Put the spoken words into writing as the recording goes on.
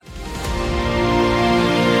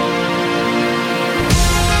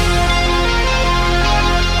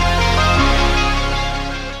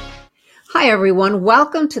everyone.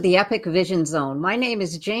 Welcome to the Epic Vision Zone. My name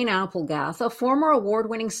is Jane Applegath, a former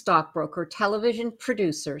award-winning stockbroker, television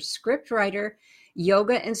producer, scriptwriter,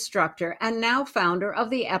 yoga instructor, and now founder of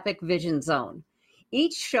the Epic Vision Zone.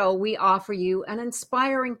 Each show, we offer you an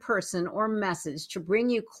inspiring person or message to bring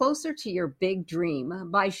you closer to your big dream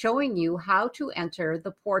by showing you how to enter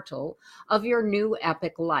the portal of your new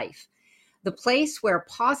epic life. The place where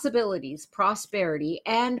possibilities, prosperity,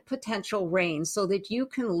 and potential reign so that you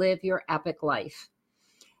can live your epic life.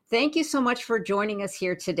 Thank you so much for joining us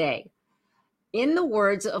here today. In the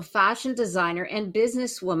words of fashion designer and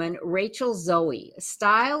businesswoman Rachel Zoe,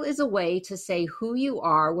 style is a way to say who you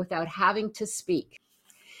are without having to speak.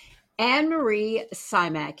 Anne-Marie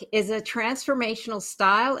Simek is a transformational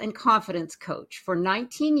style and confidence coach. For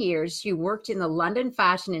 19 years, she worked in the London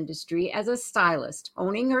fashion industry as a stylist,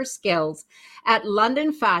 honing her skills at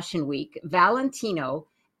London Fashion Week, Valentino,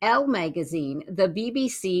 Elle Magazine, the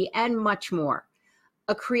BBC, and much more.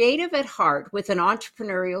 A creative at heart with an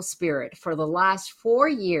entrepreneurial spirit, for the last 4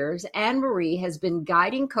 years, Anne-Marie has been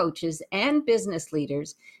guiding coaches and business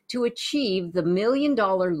leaders to achieve the $1 million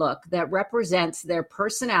look that represents their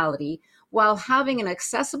personality while having an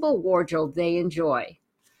accessible wardrobe they enjoy.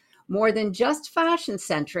 More than just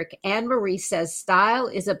fashion-centric, Anne-Marie says style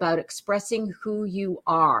is about expressing who you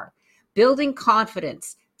are, building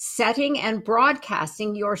confidence, setting and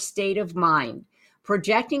broadcasting your state of mind,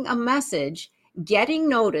 projecting a message, getting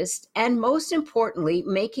noticed, and most importantly,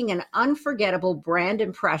 making an unforgettable brand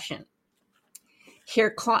impression.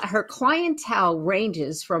 Her clientele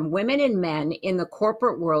ranges from women and men in the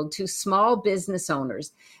corporate world to small business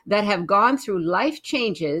owners that have gone through life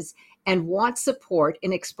changes and want support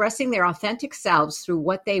in expressing their authentic selves through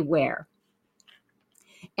what they wear.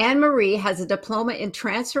 Anne-Marie has a diploma in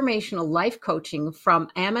transformational life coaching from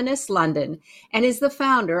Amanus London and is the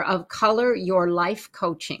founder of Color Your Life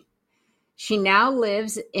Coaching. She now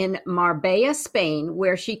lives in Marbella, Spain,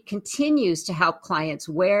 where she continues to help clients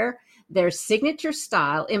wear their signature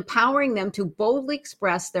style, empowering them to boldly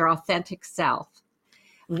express their authentic self.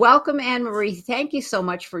 Welcome, Anne-Marie. Thank you so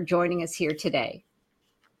much for joining us here today.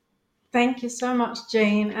 Thank you so much,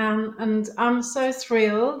 Jane. And I'm so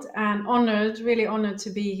thrilled and honored, really honored to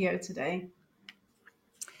be here today.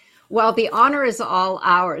 Well, the honor is all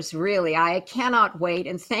ours, really. I cannot wait.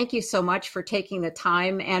 And thank you so much for taking the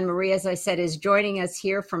time. Anne-Marie, as I said, is joining us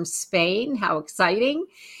here from Spain. How exciting.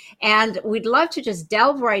 And we'd love to just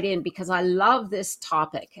delve right in because I love this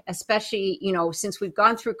topic, especially, since we've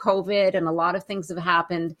gone through COVID and a lot of things have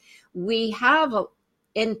happened, we have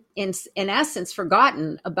in essence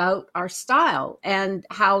forgotten about our style and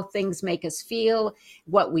how things make us feel,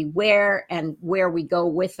 what we wear and where we go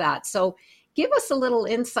with that. So give us a little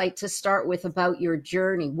insight to start with about your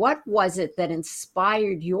journey. What was it that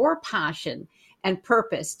inspired your passion and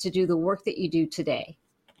purpose to do the work that you do today?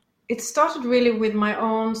 It started really with my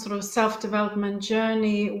own sort of self-development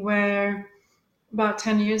journey where about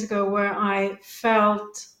 10 years ago, where I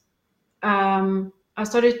felt I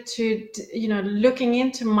started to, looking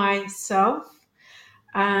into myself,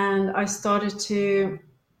 and I started to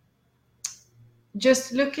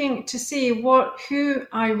just looking to see who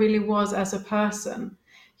I really was as a person,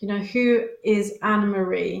 who is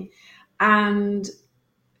Anne-Marie. And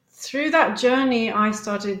through that journey, I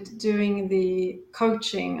started doing the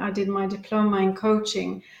coaching. I did my diploma in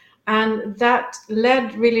coaching, and that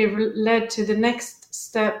led to the next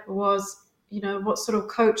step was, what sort of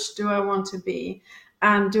coach do I want to be?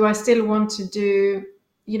 And do I still want to do,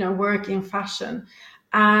 work in fashion?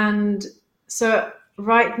 And so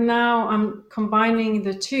right now I'm combining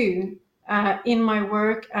the two in my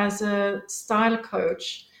work as a style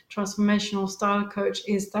coach, transformational style coach,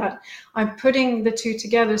 is that I'm putting the two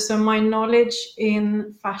together. So my knowledge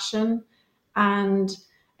in fashion and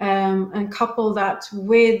couple that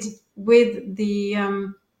with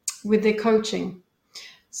the coaching.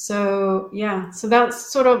 So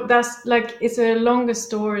that's like, it's a longer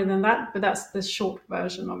story than that, but that's the short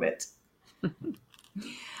version of it.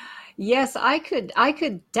 Yes, I could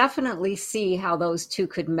definitely see how those two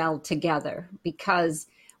could meld together because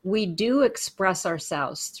we do express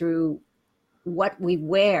ourselves through what we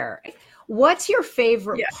wear. What's your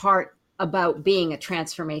favorite part about being a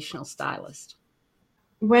transformational stylist?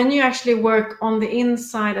 When you actually work on the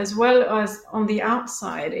inside as well as on the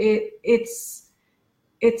outside, it's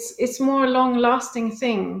more long-lasting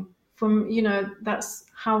thing from, that's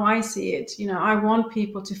how I see it. I want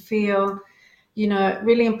people to feel,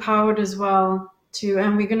 really empowered as well too.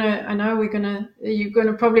 And you're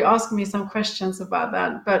gonna probably ask me some questions about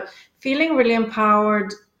that, but feeling really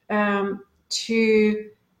empowered to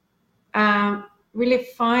really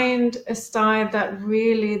find a style that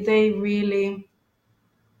really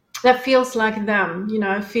that feels like them,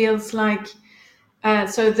 feels like,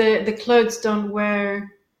 so the clothes don't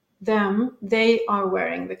wear them, they are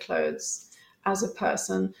wearing the clothes as a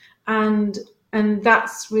person. and and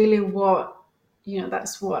that's really what,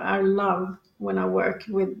 that's what I love when I work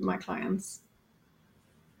with my clients.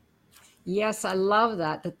 Yes, I love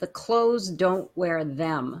that, that the clothes don't wear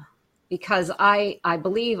them. Because I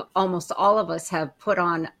believe almost all of us have put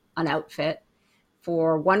on an outfit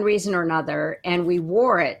for one reason or another, and we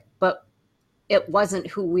wore it, but it wasn't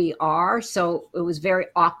who we are. So it was very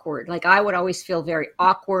awkward. Like I would always feel very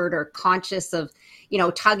awkward or conscious of,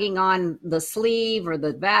 tugging on the sleeve or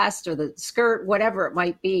the vest or the skirt, whatever it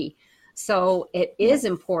might be. So it Yeah. is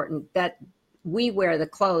important that we wear the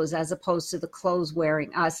clothes as opposed to the clothes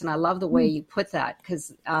wearing us. And I love the way Mm. you put that,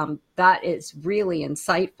 because that is really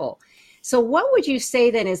insightful. So what would you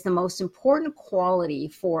say then is the most important quality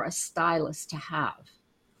for a stylist to have?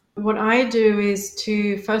 What I do is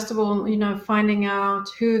to, first of all, finding out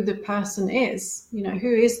who the person is,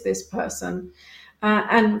 who is this person,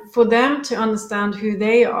 and for them to understand who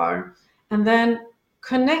they are, and then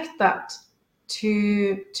connect that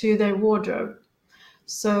to their wardrobe.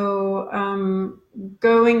 So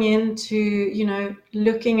going into,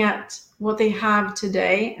 looking at what they have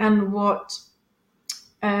today and what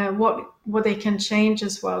they can change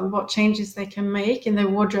as well, what changes they can make in their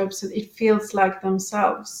wardrobe so it feels like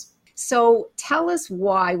themselves. So tell us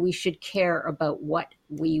why we should care about what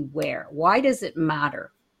we wear. Why does it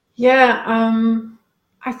matter? Yeah,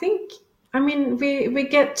 I think, I mean, we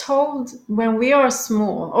get told when we are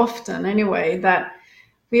small, often anyway, that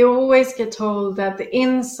we always get told that the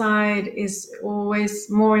inside is always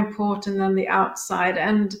more important than the outside.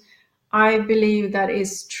 And I believe that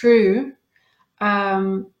is true,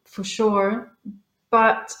 for sure.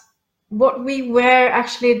 But what we wear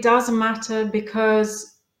actually does matter, because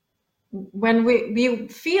when we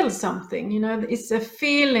feel something, it's a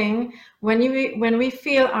feeling when we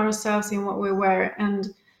feel ourselves in what we wear.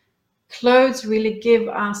 And clothes really give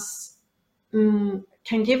us,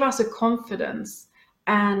 can give us a confidence.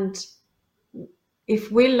 And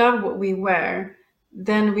if we love what we wear,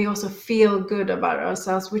 then we also feel good about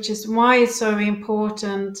ourselves, which is why it's so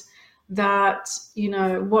important that,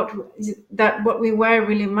 what we wear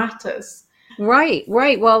really matters. Right,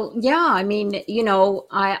 right. Well, yeah, I mean,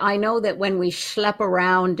 I know that when we schlep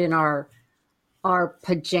around in our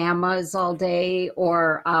pajamas all day,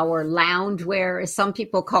 or our loungewear, as some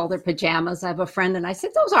people call their pajamas. I have a friend and I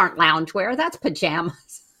said, those aren't loungewear, that's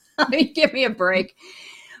pajamas. I mean, give me a break.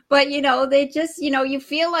 But they just, you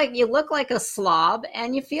feel like you look like a slob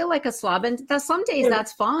and you feel like a slob. And some days Yeah,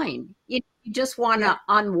 that's fine. You just want yeah, to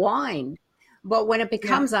unwind. But when it yeah,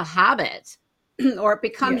 becomes a habit or it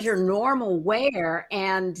becomes your yes. normal wear,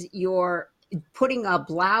 and you're putting a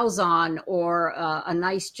blouse on, or a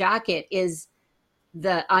nice jacket is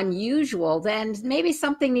the unusual, then maybe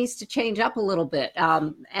something needs to change up a little bit,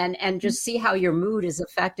 and just see how your mood is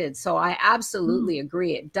affected. So I Mm, absolutely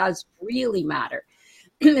agree. It does really matter.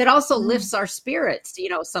 It also mm. lifts our spirits,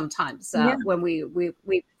 sometimes Yeah. when we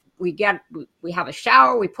have a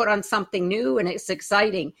shower, we put on something new and it's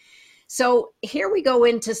exciting. So here we go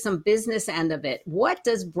into some business end of it. What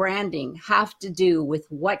does branding have to do with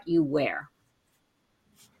what you wear?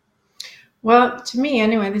 Well, to me,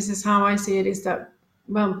 anyway, this is how I see it, is that,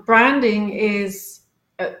 well, branding is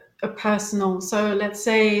a personal. So let's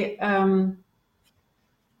say,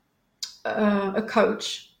 a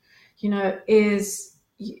coach, is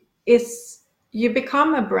you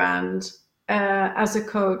become a brand as a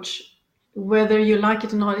coach, whether you like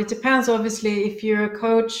it or not. It depends, obviously, if you're a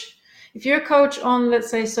coach. If you're a coach on, let's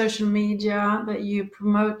say, social media, that you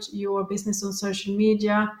promote your business on social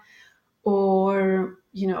media, or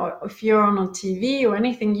if you're on TV or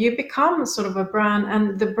anything, you become sort of a brand,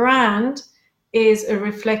 and the brand is a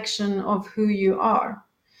reflection of who you are.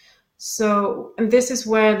 So, and this is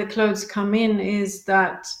where the clothes come in, is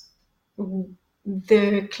that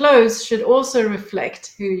the clothes should also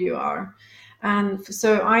reflect who you are. And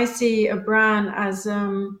so I see a brand as,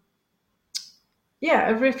 yeah,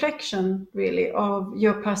 a reflection really of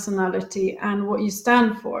your personality and what you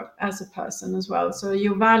stand for as a person as well. So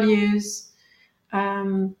your values,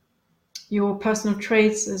 um, your personal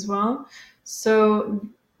traits as well. So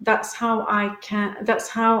that's how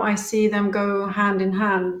I see them go hand in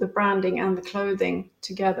hand, the branding and the clothing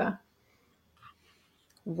together.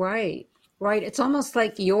 Right, right. It's almost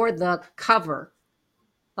like you're the cover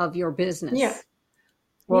of your Yeah. business.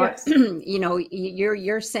 Or Yes.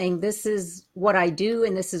 you're saying this is what I do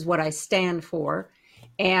and this is what I stand for.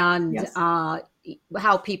 And Yes.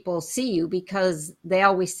 how people see you, because they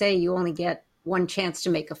always say you only get one chance to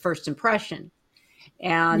make a first impression.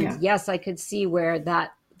 And Yeah. yes, I could see where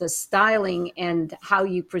that the styling and how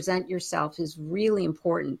you present yourself is really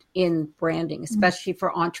important in branding, especially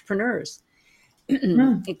for entrepreneurs.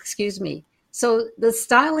 Mm. Excuse me. So the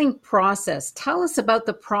styling process, tell us about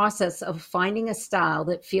the process of finding a style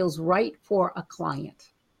that feels right for a client.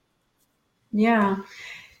 Yeah.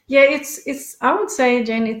 Yeah, it's I would say,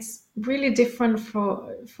 Jane, it's really different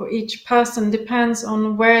for each person. Depends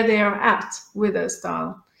on where they are at with their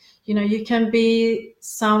style. You can be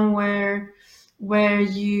somewhere where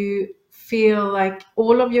you feel like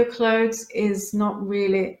all of your clothes is not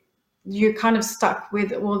really, you're kind of stuck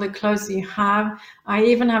with all the clothes you have. I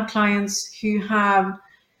even have clients who have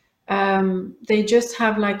they just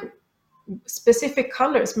have like specific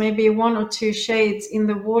colors, maybe one or two shades in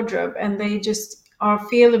the wardrobe, and they just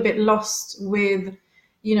feel a bit lost with,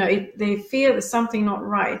 they feel there's something not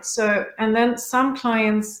right. So, and then some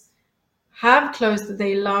clients have clothes that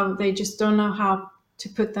they love, they just don't know how to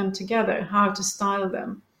put them together, how to style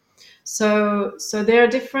them. So there are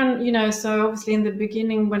different, so obviously in the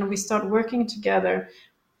beginning when we start working together,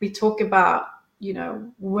 we talk about,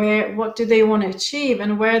 what do they want to achieve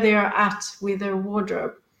and where they are at with their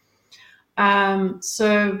wardrobe.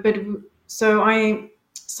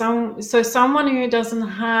 Someone who doesn't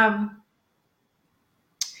have,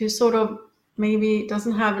 who sort of maybe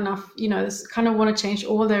doesn't have enough, kind of want to change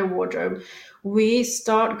all their wardrobe, we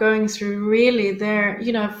start going through really their,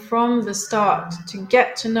 from the start, to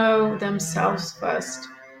get to know themselves first.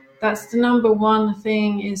 That's the number one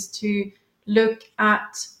thing, is to look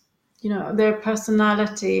at, their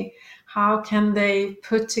personality. How can they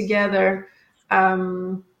put together,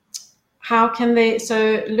 so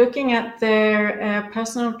looking at their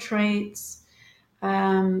personal traits,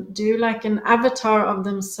 do like an avatar of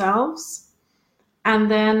themselves,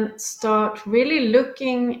 and then start really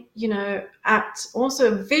looking, at,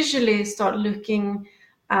 also visually start looking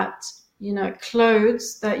at,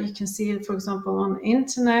 clothes that you can see, for example, on the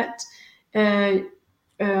internet,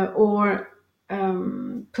 or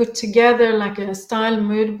put together like a style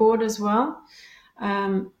mood board as well.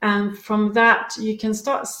 And from that, you can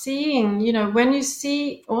start seeing, when you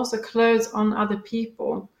see also clothes on other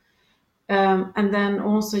people, and then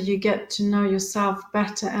also you get to know yourself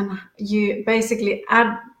better, and you basically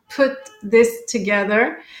put this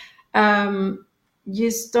together.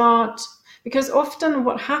 You start, because often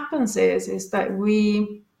what happens is that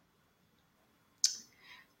we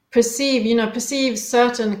perceive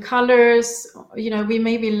certain colors, we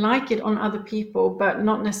maybe like it on other people, but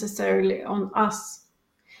not necessarily on us.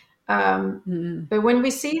 But when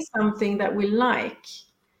we see something that we like,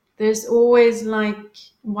 there's always like,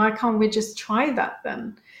 why can't we just try that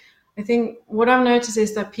then? I think what I've noticed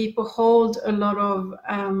is that people hold a lot of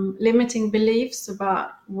limiting beliefs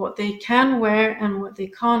about what they can wear and what they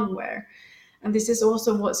can't wear. And this is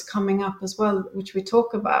also what's coming up as well, which we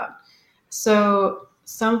talk about. So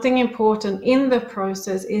something important in the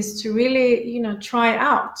process is to really, try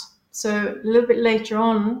out. So a little bit later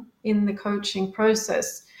on in the coaching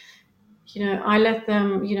process, I let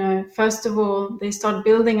them, first of all, they start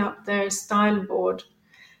building up their style board,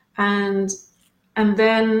 and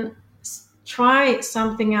then try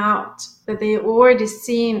something out that they already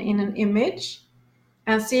seen in an image,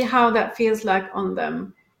 and see how that feels like on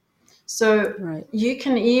them. So Right. they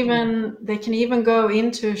can even go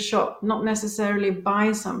into a shop, not necessarily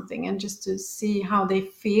buy something, and just to see how they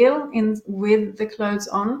feel with the clothes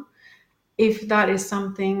on, if that is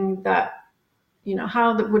something that,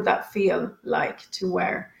 how would that feel like to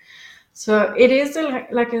wear. So it is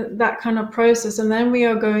that kind of process. And then we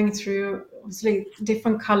are going through, obviously,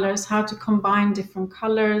 different colors, how to combine different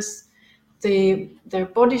colors. Their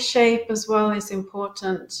body shape as well is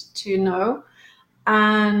important to know,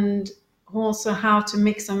 and also how to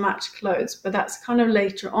mix and match clothes. But that's kind of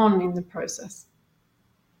later on in the process.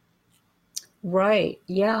 Right.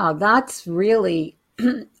 Yeah, that's really,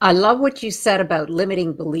 I love what you said about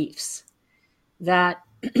limiting beliefs, that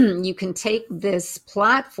you can take this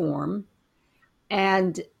platform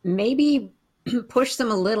and maybe push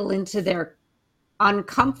them a little into their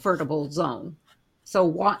uncomfortable zone.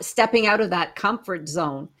 So stepping out of that comfort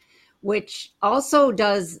zone, which also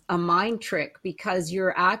does a mind trick, because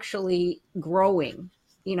you're actually growing.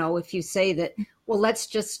 If you say that, well, let's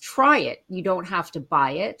just try it. You don't have to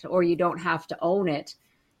buy it, or you don't have to own it,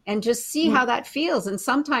 and just see how that feels. And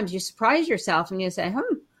sometimes you surprise yourself and you say,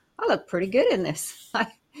 I look pretty good in this. And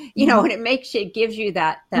it gives you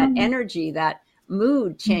that energy, that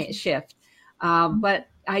mood shift. But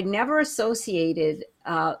I never associated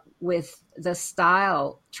with the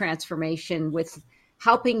style transformation with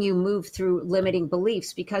helping you move through limiting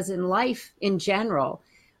beliefs, because in life in general,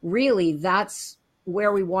 really that's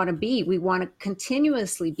where we want to be. We want to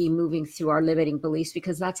continuously be moving through our limiting beliefs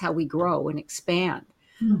because that's how we grow and expand.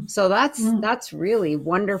 So that's really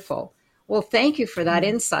wonderful. Well, thank you for that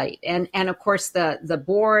insight. And of course the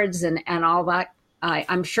boards and all that,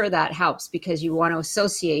 I'm sure that helps because you want to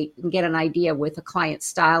associate and get an idea with a client's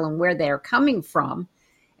style and where they're coming from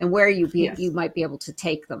and where you might be able to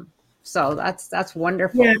take them. So that's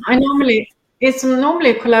wonderful. Yeah, it's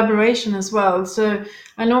normally a collaboration as well. So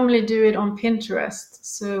I normally do it on Pinterest.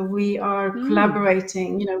 So we are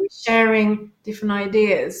collaborating, we're sharing different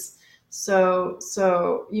ideas. So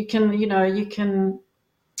you can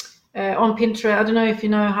on Pinterest, I don't know if you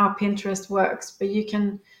know how Pinterest works, but you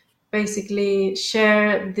can basically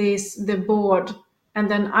share the board, and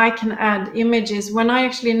then I can add images when I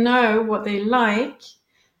actually know what they like,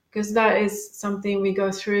 because that is something we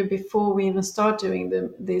go through before we even start doing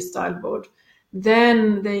the style board.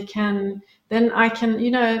 Then I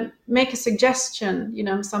can make a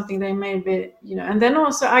suggestion, something they may be, and then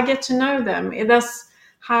also I get to know them. That's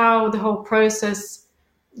how the whole process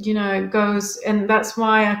goes, and that's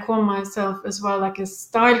why I call myself as well like a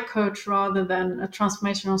style coach rather than a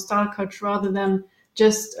transformational style coach, rather than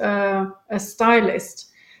just a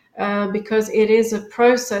stylist, because it is a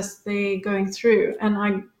process they're going through, and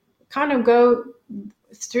I kind of go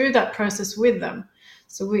through that process with them.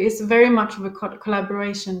 So it's very much of a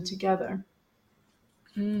collaboration together.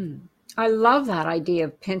 I love that idea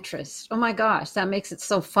of Pinterest. Oh my gosh, that makes it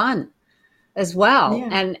so fun as well,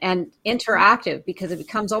 and interactive, because it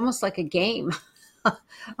becomes almost like a game.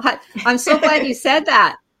 I'm so glad you said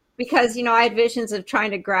that, because I had visions of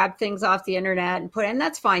trying to grab things off the internet and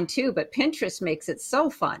that's fine too, but Pinterest makes it so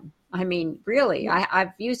fun. I mean, really,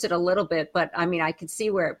 I've used it a little bit, but I mean, I could see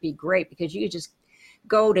where it'd be great because you just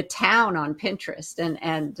go to town on Pinterest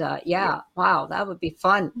and wow, that would be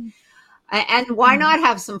fun. And why not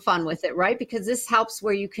have some fun with it, right? Because this helps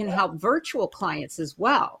where you can help virtual clients as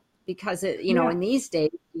well. Because in these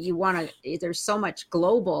days, there's so much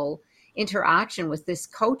global interaction with this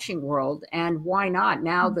coaching world, and why not?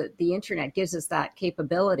 Now that the internet gives us that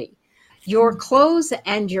capability. Your clothes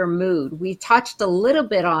and your mood. We touched a little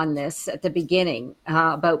bit on this at the beginning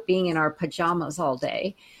about being in our pajamas all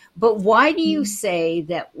day. But why do you say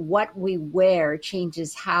that what we wear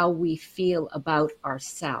changes how we feel about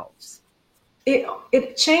ourselves?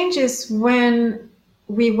 It changes when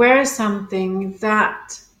we wear something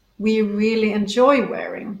that we really enjoy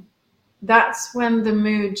wearing. That's when the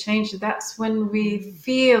mood changes. That's when we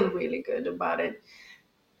feel really good about it.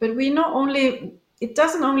 But it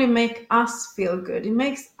doesn't only make us feel good, it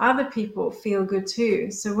makes other people feel good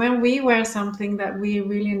too. So when we wear something that we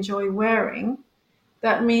really enjoy wearing,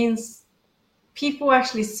 that means people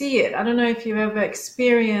actually see it. I don't know if you've ever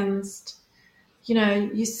experienced,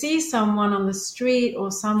 you see someone on the street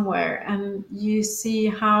or somewhere and you see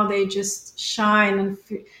how they just shine and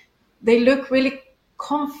they look really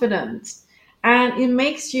confident, and it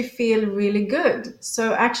makes you feel really good.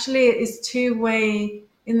 So actually it's two-way.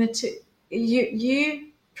 You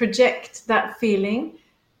project that feeling,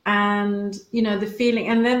 and the feeling,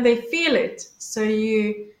 and then they feel it, so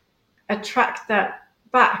you attract that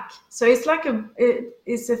back. So it's like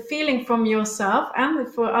it's a feeling from yourself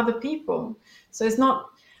and for other people. So it's not,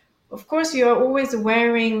 of course you are always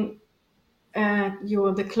wearing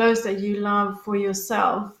the clothes that you love for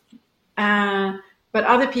yourself, but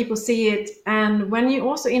other people see it. And when you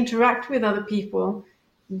also interact with other people,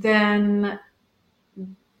 then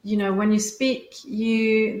when you speak,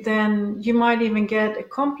 you might even get a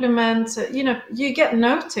compliment. You get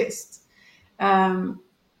noticed.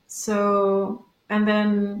 So, and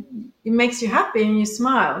then it makes you happy and you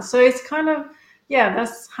smile. So it's kind of,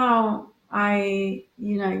 that's how I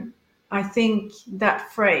think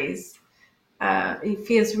that phrase, it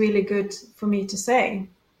feels really good for me to say.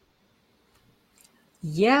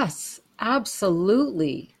 Yes,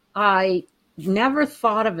 absolutely. I never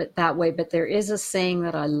thought of it that way, but there is a saying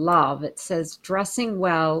that I love. It says, dressing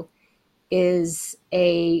well is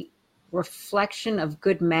a reflection of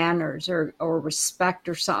good manners or respect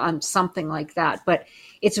or something like that. But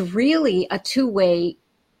it's really a two-way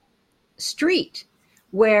street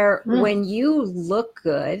where when you look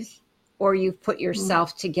good or you put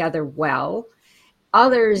yourself together well,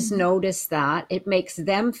 others notice that. It makes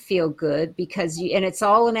them feel good and it's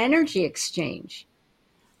all an energy exchange,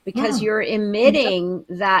 because you're emitting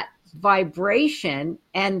that vibration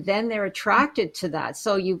and then they're attracted to that.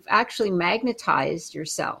 So you've actually magnetized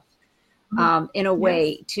yourself. in a Yes.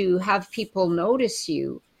 way to have people notice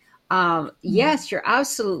you. Mm. Yes, you're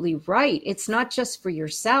absolutely right. It's not just for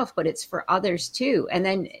yourself, but it's for others too. And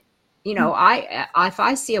then, I if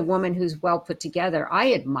I see a woman who's well put together,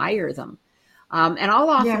 I admire them. And I'll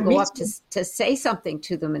Yeah, often go me up too. to say something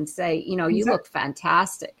to them and say, you look Exactly.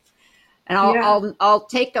 fantastic. And Yeah. I'll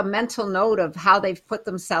take a mental note of how they've put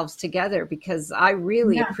themselves together, because I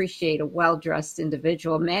really Yeah. appreciate a well dressed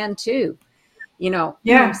individual, man too. You know,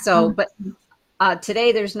 Yeah. so but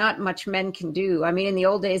today there's not much men can do. I mean, in the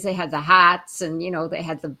old days they had the hats, and they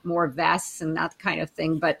had the more vests and that kind of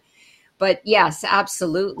thing. But yes,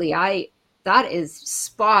 absolutely. I That is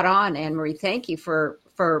spot on, Anne Marie. Thank you for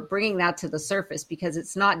bringing that to the surface, because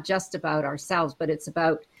it's not just about ourselves, but it's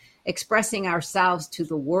about expressing ourselves to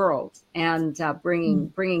the world, and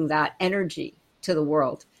Mm. bringing that energy to the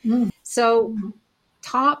world. Mm. So, Mm.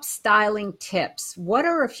 top styling tips. What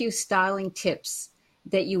are a few styling tips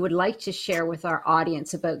that you would like to share with our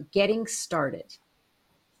audience about getting started?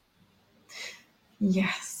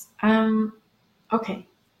 Yes. Okay.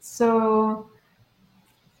 So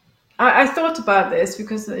I thought about this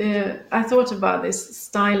because I thought about this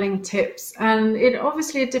styling tips, and it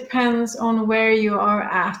obviously depends on where you are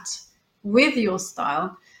at with your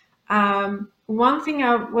style. One thing,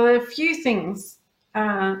 well, a few things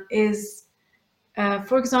is,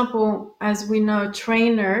 for example, as we know,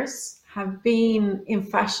 trainers have been in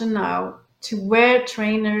fashion now to wear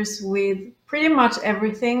trainers with pretty much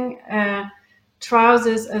everything.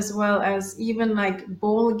 Trousers as well as even like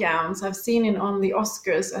ball gowns. I've seen it on the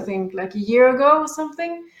Oscars, I think like a year ago or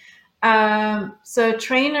something. So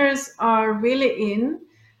trainers are really in.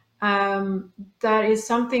 That is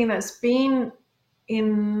something that's been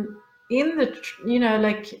in the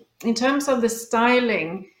like in terms of the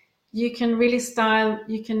styling. You can really style.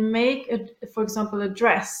 You can make for example, a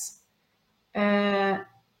dress. Uh,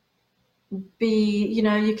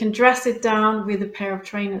 you can dress it down with a pair of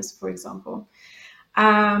trainers, for example.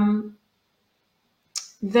 Um,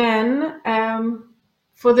 Then,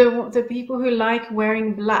 for the people who like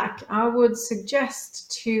wearing black, I would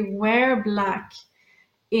suggest to wear black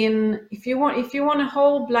in if you want a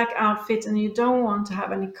whole black outfit and you don't want to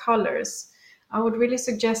have any colors. I would really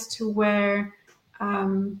suggest to wear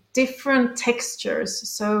different textures.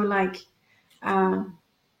 So like uh,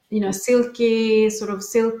 silky, sort of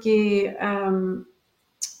silky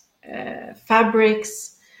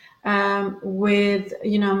fabrics, with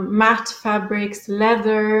matte fabrics,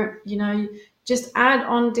 leather. Just add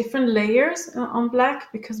on different layers on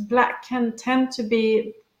black, because black can tend to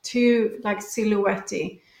be too like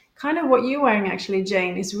silhouette-y. Kind of what you're wearing actually,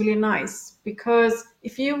 Jane, is really nice, because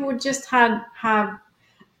if you would just have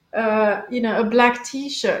a black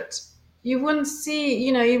t-shirt, you wouldn't see,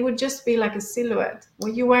 it would just be like a silhouette.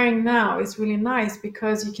 What you're wearing now is really nice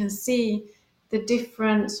because you can see the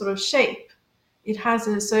different sort of shape it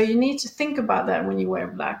has. So you need to think about that when you wear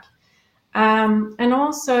black. And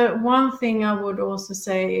also, one thing I would also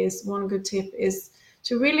say is, one good tip is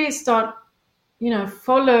to really start,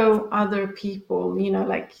 follow other people,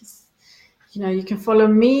 like, you can follow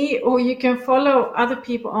me, or you can follow other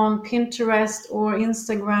people on Pinterest or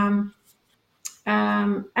Instagram,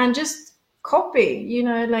 and just copy,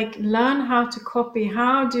 like learn how to copy.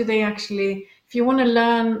 How do they actually, if you want to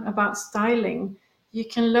learn about styling, you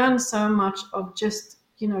can learn so much of just,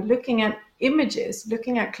 looking at images,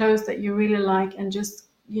 looking at clothes that you really like, and just,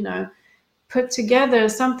 put together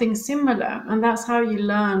something similar. And that's how you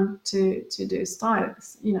learn to do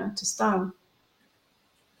styles, to style.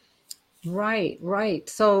 Right, right.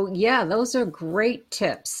 So, yeah, those are great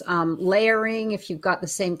tips. Layering, if you've got the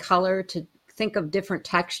same color, to think of different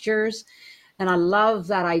textures. And I love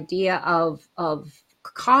that idea of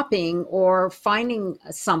copying or finding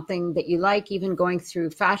something that you like, even going through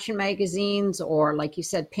fashion magazines, or, like you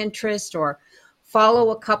said, Pinterest, or follow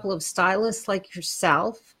a couple of stylists like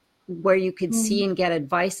yourself, where you could see Mm. and get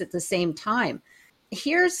advice at the same time.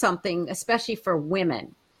 Here's something, especially for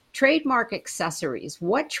women: trademark accessories.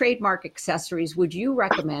 What trademark accessories would you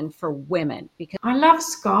recommend for women? Because I love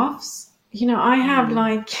scarves. I have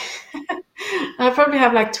like I probably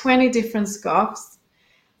have like 20 different scarves,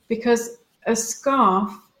 because a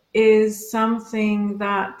scarf is something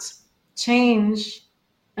that change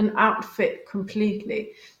an outfit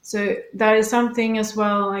completely. So that is something as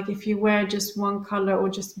well, like if you wear just one color or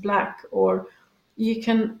just black, or you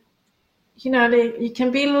can, you can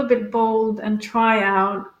be a little bit bold and try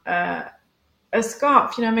out a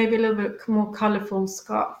scarf, maybe a little bit more colorful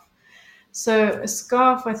scarf. So a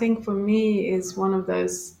scarf, I think for me, is one of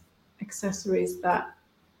those accessories that,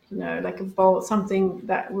 like a bowl, something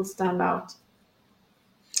that will stand out.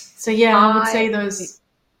 So yeah, I would say I those.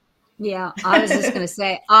 Yeah, I was just going to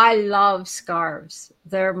say, I love scarves.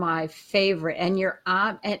 They're my favorite. And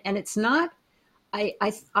and it's not,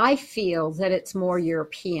 I feel that it's more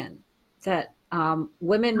European, that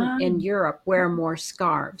women Ah, in Europe wear more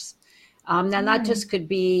scarves. Now, that right. just could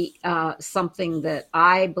be something that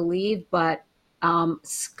I believe, but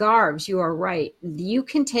scarves, you are right. You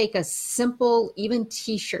can take a simple, even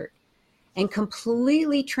t-shirt and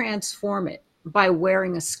completely transform it by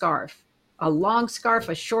wearing a scarf, a long scarf,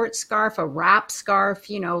 a short scarf, a wrap scarf,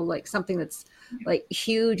 like something that's like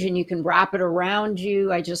huge and you can wrap it around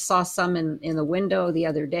you. I just saw some in the window the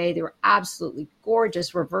other day. They were absolutely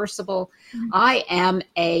gorgeous, reversible. I am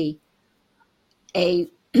a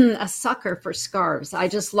a sucker for scarves. I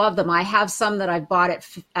just love them. I have some that I bought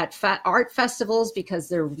at art festivals because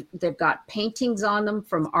they've got paintings on them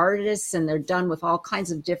from artists and they're done with all kinds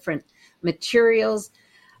of different materials.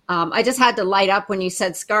 I just had to light up when you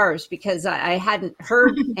said scarves because I hadn't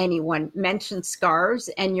heard anyone mention scarves,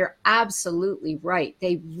 and you're absolutely right.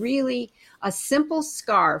 A simple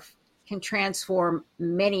scarf can transform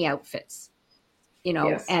many outfits,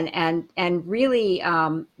 Yes. and really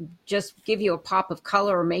just give you a pop of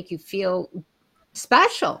color or make you feel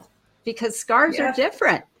special because scarves are Yes.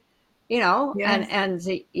 different, Yes.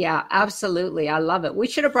 yeah, absolutely. I love it. We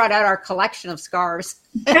should have brought out our collection of scarves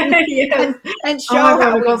and Yes. and Oh my show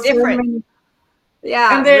God, how we we got so different. many. And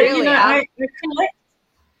Yeah, there, really. I collect,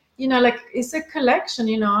 like it's a collection,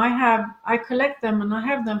 I collect them and I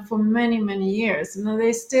have them for many, many years. And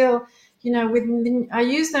they still, I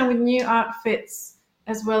use them with new outfits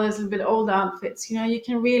as well as a bit old outfits. You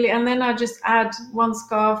can really, and then I just add one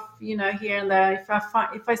scarf, here and there.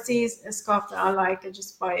 If I see a scarf that I like, I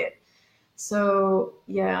just buy it. So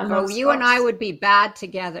yeah, I Oh, love you and I scarves. would be bad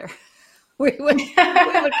together. We would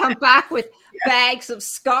come back with bags of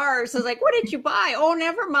scarves. I was like, "What did you buy?" Oh,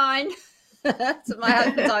 never mind. So my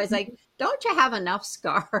husband's always like, "Don't you have enough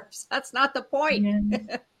scarves? That's not the point."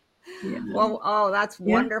 Yeah, yeah, Well, oh, that's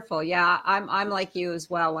yeah. wonderful. Yeah, I'm like you as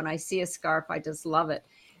well. When I see a scarf, I just love it.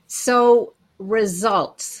 So,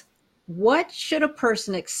 results. What should a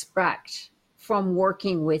person expect from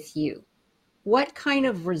working with you? What kind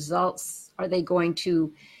of results are they going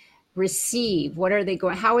to receive?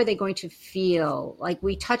 How are they going to feel? Like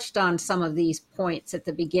we touched on some of these points at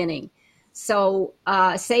the beginning. So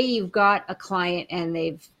say you've got a client and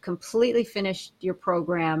they've completely finished your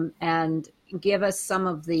program, and give us some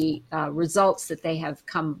of the results that they have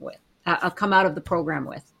come out of the program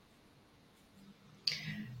with.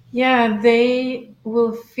 Yeah, they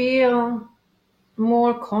will feel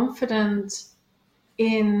more confident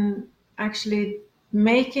in actually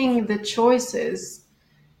making the choices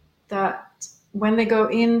that when they go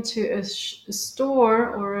into a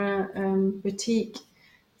store or a boutique,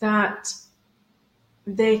 that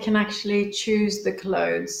they can actually choose the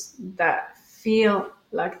clothes that feel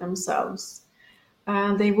like themselves.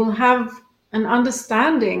 They will have an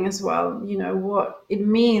understanding as well, what it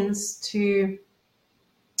means to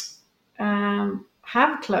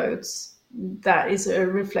have clothes that is a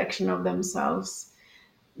reflection of themselves.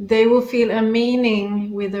 They will feel a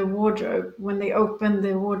meaning with the wardrobe when they open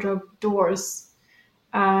the wardrobe doors.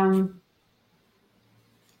 Um,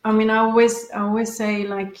 I always say,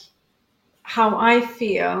 like, how I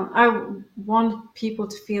feel. I want people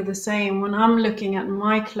to feel the same when I'm looking at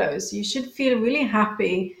my clothes. You should feel really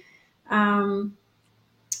happy, um,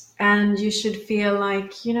 and you should feel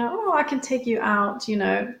like, oh, I can take you out,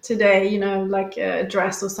 today, like a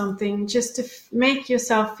dress or something, just to make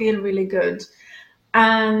yourself feel really good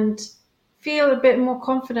and feel a bit more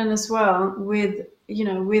confident as well with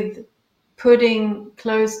putting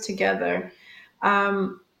clothes together.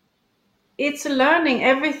 Um, it's a learning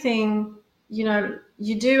everything.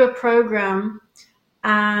 You do a program,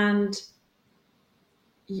 and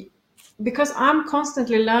because I'm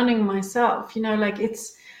constantly learning myself, like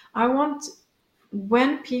I want,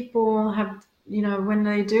 when people have, when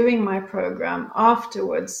they're doing my program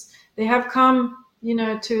afterwards, they have come,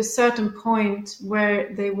 to a certain point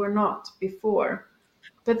where they were not before,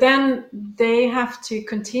 but then they have to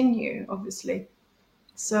continue, obviously.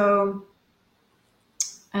 So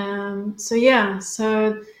so yeah,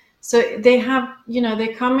 so they have,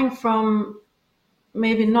 they're coming from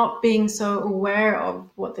maybe not being so aware of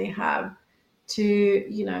what they have, to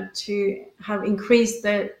to have increased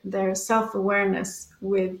their self-awareness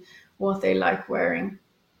with what they like wearing.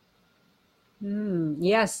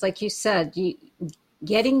 Yes, like you said,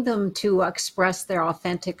 getting them to express their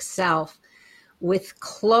authentic self with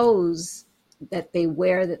clothes that they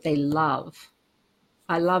wear that they love.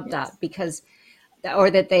 I love Yes. that because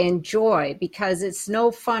or that they enjoy, because it's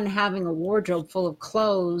no fun having a wardrobe full of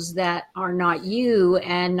clothes that are not you,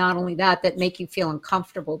 and not only that, that make you feel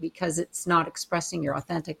uncomfortable because it's not expressing your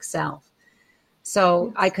authentic self.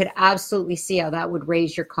 So I Yes. could absolutely see how that would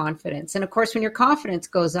raise your confidence. And of course, when your confidence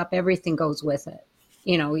goes up, everything goes with it.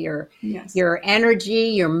 You know, Yes. your energy,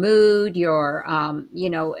 your mood,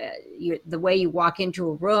 the way you walk into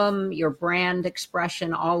a room, your brand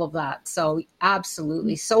expression, all of that. So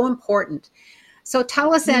absolutely, so important. So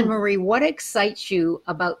tell us, Anne Mm. Marie, what excites you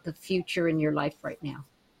about the future in your life right now?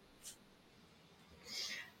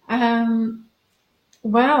 Um,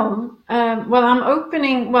 well, I'm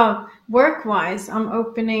opening, well, work-wise, I'm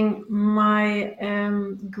opening my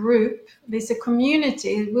group. There's a community.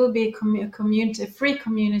 It will be a community, a free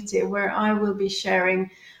community where I will be sharing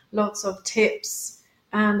lots of tips,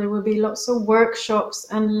 and there will be lots of workshops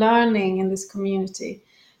and learning in this community.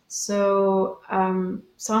 So I'm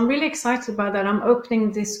really excited about that. I'm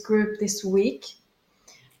opening this group this week,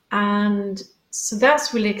 and so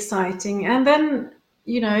that's really exciting. And then,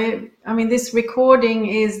 I mean, this recording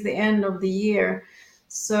is the end of the year,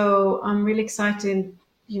 so I'm really excited,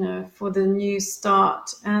 for the new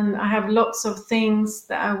start. And I have lots of things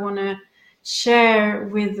that I want to share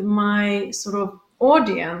with my sort of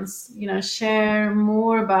audience, share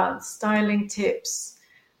more about styling tips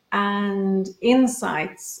and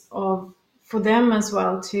insights of for them as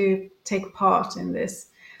well to take part in this.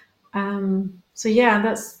 So yeah,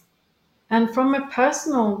 that's, and from a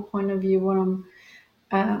personal point of view,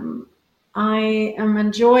 um, I am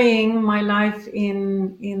enjoying my life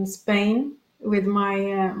in Spain with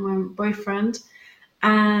my boyfriend,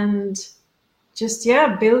 and just,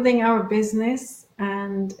 yeah, building our business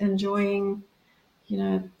and enjoying,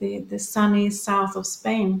 the sunny south of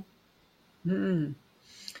Spain. Hmm.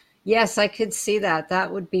 Yes, I could see that.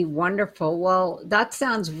 That would be wonderful. Well, that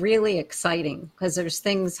sounds really exciting because there's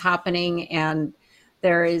things happening, and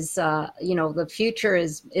there is, the future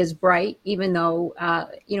is bright, even though,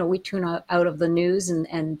 we tune out of the news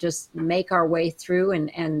and just make our way through,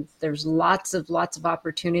 and there's lots of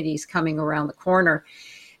opportunities coming around the corner.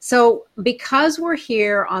 So because we're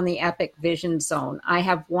here on the Epic Vision Zone, I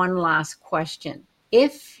have one last question.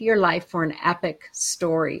 If your life were an epic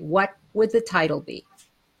story, what would the title be?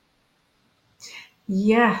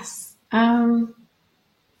 Yes,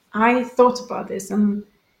 I thought about this, and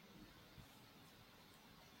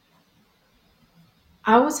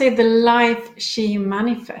I would say the life she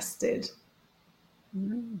manifested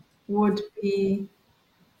would be,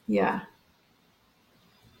 yeah,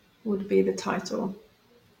 would be the title.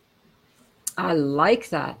 I like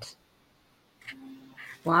that.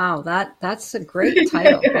 Wow, that's a great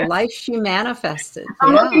title. The life she manifested.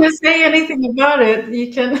 I'm not Yeah. going to say anything about it.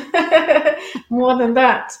 You can more than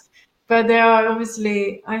that. But there are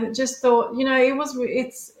obviously. I just thought,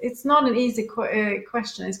 it's not an easy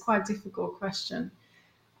question. It's quite a difficult question,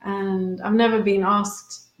 and I've never been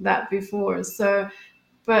asked that before. So,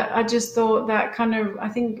 but I just thought that kind of, I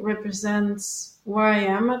think, represents where I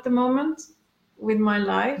am at the moment with my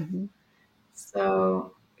life. Mhm.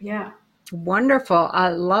 So yeah. Wonderful. I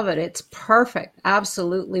love it. It's perfect.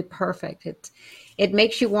 Absolutely perfect. It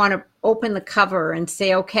makes you want to open the cover and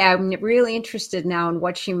say, okay, I'm really interested now in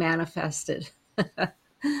what she manifested. Yes.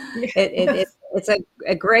 It's a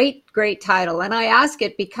great title, and I ask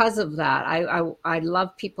it because of that. I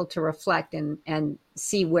love people to reflect and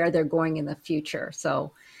see where they're going in the future.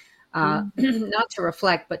 So not to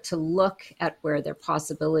reflect, but to look at where their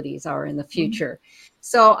possibilities are in the Mhm. future.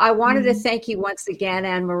 So I wanted to Mhm. thank you once again,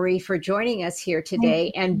 Anne Marie, for joining us here Thank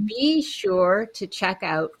today. And you. be sure to check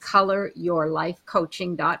out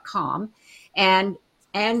coloryourlifecoaching.com. And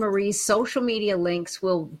Anne Marie's social media links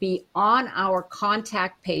will be on our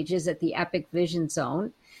contact pages at the Epic Vision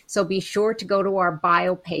Zone. So be sure to go to our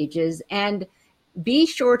bio pages, and be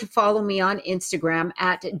sure to follow me on Instagram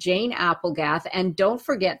at Jane Applegath. And don't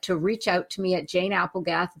forget to reach out to me at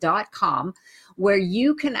janeapplegath.com, where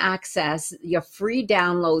you can access your free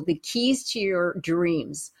download, The Keys to Your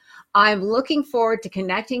Dreams. I'm looking forward to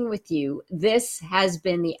connecting with you. This has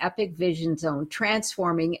been the Epic Vision Zone,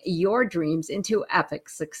 transforming your dreams into epic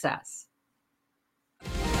success.